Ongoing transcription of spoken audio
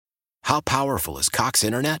How powerful is Cox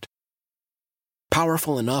Internet?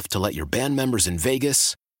 Powerful enough to let your band members in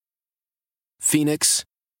Vegas, Phoenix,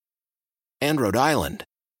 and Rhode Island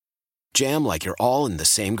jam like you're all in the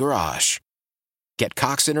same garage. Get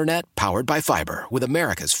Cox Internet powered by fiber with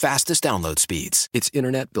America's fastest download speeds. It's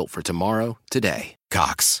internet built for tomorrow, today.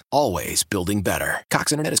 Cox, always building better.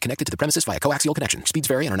 Cox Internet is connected to the premises via coaxial connection. Speeds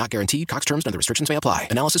vary and are not guaranteed. Cox terms and other restrictions may apply.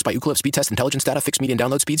 Analysis by Ookla Speed Test Intelligence Data. Fixed median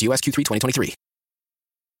download speeds. US Q3 2023.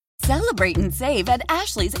 Celebrate and save at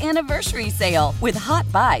Ashley's Anniversary Sale. With Hot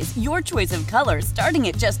Buys, your choice of colors starting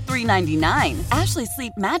at just $3.99. Ashley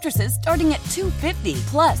Sleep mattresses starting at $2.50.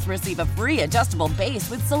 Plus, receive a free adjustable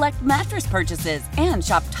base with select mattress purchases. And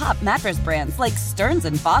shop top mattress brands like Stearns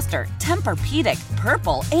 & Foster, Tempur-Pedic,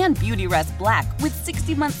 Purple, and Beautyrest Black with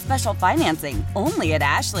 60-month special financing. Only at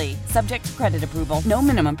Ashley. Subject to credit approval. No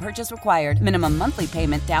minimum purchase required. Minimum monthly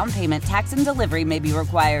payment, down payment, tax, and delivery may be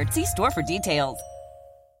required. See store for details.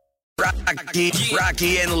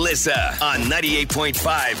 Rocky and Lissa on 98.5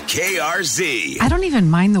 KRZ. I don't even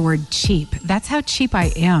mind the word cheap. That's how cheap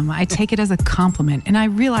I am. I take it as a compliment, and I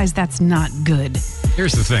realize that's not good.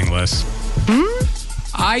 Here's the thing, Liz.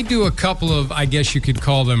 I do a couple of, I guess you could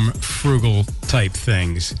call them frugal type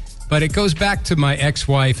things, but it goes back to my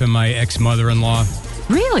ex-wife and my ex-mother-in-law.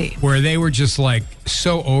 Really? Where they were just like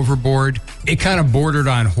so overboard. It kind of bordered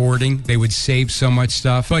on hoarding. They would save so much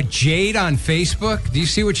stuff. But Jade on Facebook, do you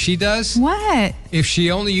see what she does? What? If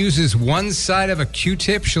she only uses one side of a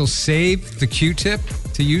Q-tip, she'll save the Q-tip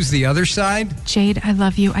to use the other side. Jade, I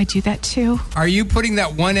love you. I do that too. Are you putting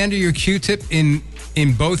that one end of your Q-tip in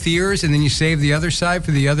both ears and then you save the other side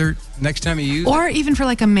for the other next time you use it? Or even for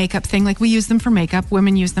like a makeup thing. Like we use them for makeup.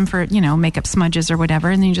 Women use them for, makeup smudges or whatever.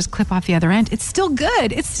 And then you just clip off the other end. It's still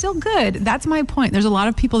good. It's still good. That's my point. There's a lot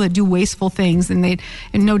of people that do wasteful things and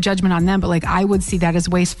no judgment on them. But like I would see that as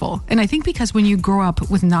wasteful. And I think because when you grow up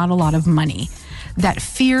with not a lot of money, that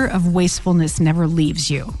fear of wastefulness never leaves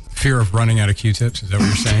you. Fear of running out of Q-tips? Is that what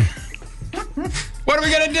you're saying? What are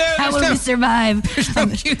we going to do? How will we survive on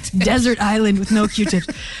the desert island with no Q-tips?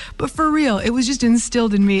 But for real, it was just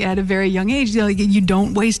instilled in me at a very young age. Like, you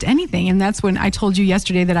don't waste anything. And that's when I told you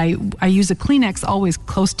yesterday that I use a Kleenex always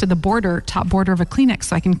close to the top border of a Kleenex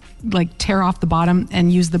so I can like tear off the bottom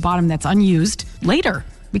and use the bottom that's unused later.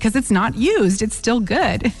 Because it's not used. It's still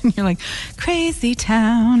good. And you're like, crazy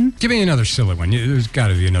town. Give me another silly one. There's got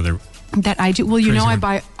to be another... That I do. Well,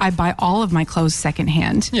 I buy all of my clothes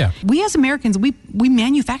secondhand. Yeah. We as Americans, we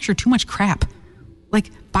manufacture too much crap.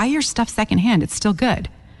 Like, buy your stuff secondhand. It's still good.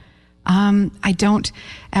 I don't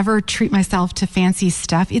ever treat myself to fancy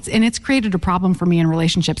stuff. It's created a problem for me in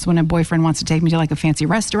relationships when a boyfriend wants to take me to like a fancy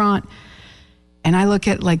restaurant, and I look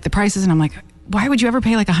at like the prices and I'm like, why would you ever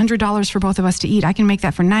pay like $100 for both of us to eat? I can make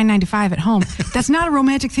that for $9.95 at home. That's not a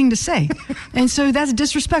romantic thing to say. And so that's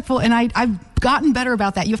disrespectful. And I've gotten better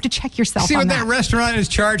about that. You have to check yourself. See what that restaurant is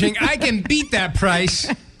charging? I can beat that price.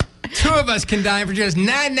 Two of us can dine for just $9.95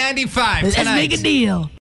 tonight. Let's make a deal.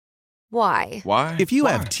 Why? If you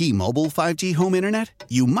have T-Mobile 5G home internet,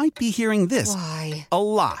 you might be hearing this a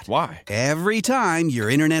lot. Why? Every time your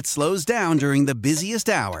internet slows down during the busiest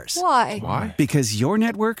hours. Why? Because your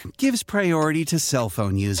network gives priority to cell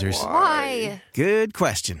phone users. Why? Good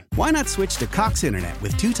question. Why not switch to Cox Internet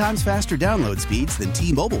with 2 times faster download speeds than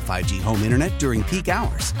T-Mobile 5G home internet during peak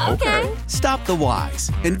hours? Okay. Stop the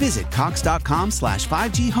whys and visit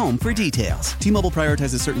cox.com/5G home for details. T-Mobile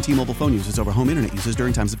prioritizes certain T-Mobile phone users over home internet users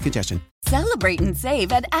during times of congestion. Celebrate and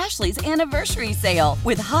save at Ashley's Anniversary Sale.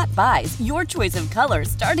 With Hot Buys, your choice of colors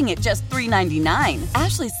starting at just $3.99.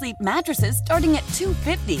 Ashley Sleep mattresses starting at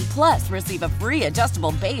 $2.50. Plus, receive a free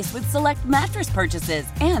adjustable base with select mattress purchases.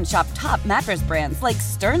 And shop top mattress brands like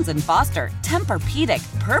Stearns & Foster,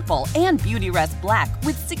 Tempur-Pedic, Purple, and Beautyrest Black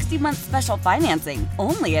with 60-month special financing.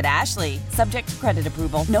 Only at Ashley. Subject to credit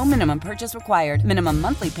approval. No minimum purchase required. Minimum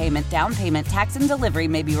monthly payment, down payment, tax, and delivery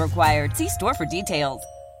may be required. See store for details.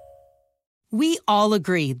 We all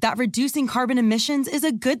agree that reducing carbon emissions is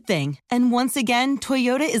a good thing. And once again,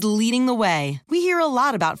 Toyota is leading the way. We hear a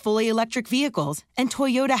lot about fully electric vehicles, and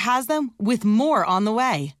Toyota has them with more on the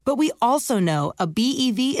way. But we also know a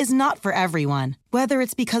BEV is not for everyone. Whether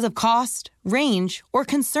it's because of cost, range, or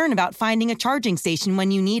concern about finding a charging station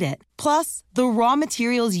when you need it. Plus, the raw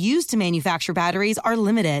materials used to manufacture batteries are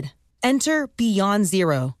limited. Enter Beyond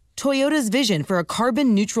Zero, Toyota's vision for a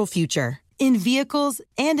carbon-neutral future. In vehicles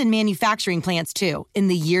and in manufacturing plants, too, in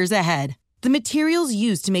the years ahead. The materials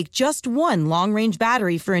used to make just one long-range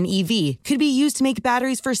battery for an EV could be used to make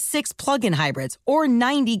batteries for 6 plug-in hybrids or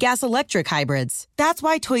 90 gas-electric hybrids. That's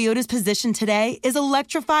why Toyota's position today is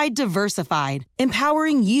electrified, diversified,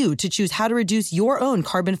 empowering you to choose how to reduce your own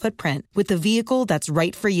carbon footprint with the vehicle that's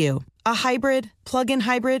right for you. A hybrid, plug-in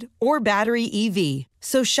hybrid, or battery EV.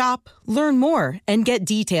 So shop, learn more, and get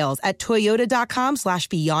details at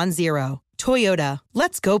toyota.com/beyond zero. Toyota,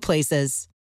 let's go places.